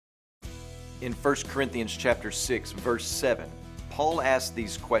In 1 Corinthians chapter 6, verse 7, Paul asks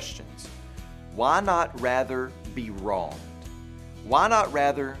these questions. Why not rather be wronged? Why not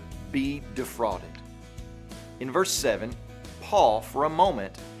rather be defrauded? In verse 7, Paul, for a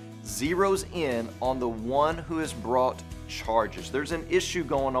moment, zeroes in on the one who has brought charges. There's an issue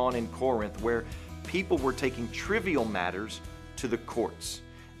going on in Corinth where people were taking trivial matters to the courts.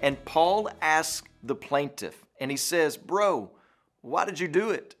 And Paul asks the plaintiff, and he says, "Bro, why did you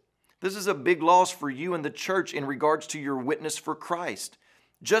do it? This is a big loss for you and the church in regards to your witness for Christ.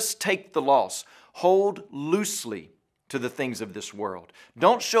 Just take the loss. Hold loosely to the things of this world.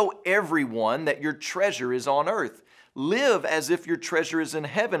 Don't show everyone that your treasure is on earth. Live as if your treasure is in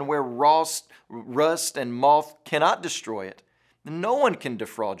heaven, where rust and moth cannot destroy it. No one can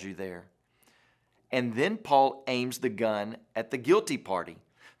defraud you there." And then Paul aims the gun at the guilty party,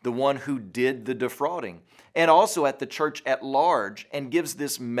 the one who did the defrauding, and also at the church at large, and gives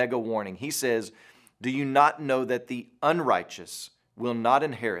this mega warning. He says, "Do you not know that the unrighteous will not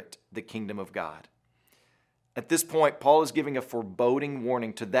inherit the kingdom of God?" At this point, Paul is giving a foreboding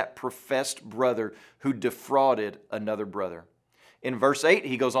warning to that professed brother who defrauded another brother. In verse 8,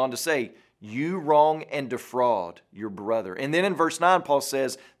 he goes on to say, "You wrong and defraud your brother." And then in verse 9, Paul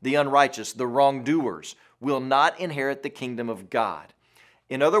says, "The unrighteous, the wrongdoers, will not inherit the kingdom of God."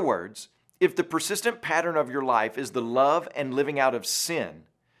 In other words, if the persistent pattern of your life is the love and living out of sin,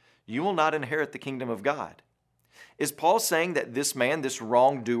 you will not inherit the kingdom of God. Is Paul saying that this man, this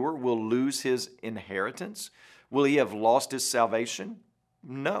wrongdoer, will lose his inheritance? Will he have lost his salvation?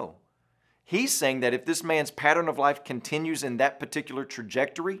 No. He's saying that if this man's pattern of life continues in that particular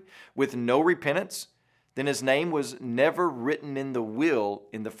trajectory with no repentance, then his name was never written in the will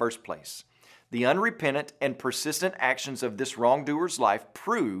in the first place. The unrepentant and persistent actions of this wrongdoer's life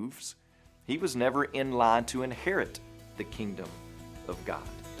proves he was never in line to inherit the kingdom of God.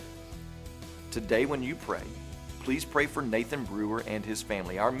 Today when you pray, please pray for Nathan Brewer and his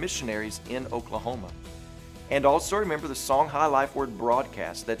family, our missionaries in Oklahoma. And also remember the Song High Life Word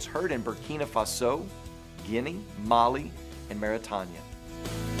broadcast that's heard in Burkina Faso, Guinea, Mali, and Mauritania.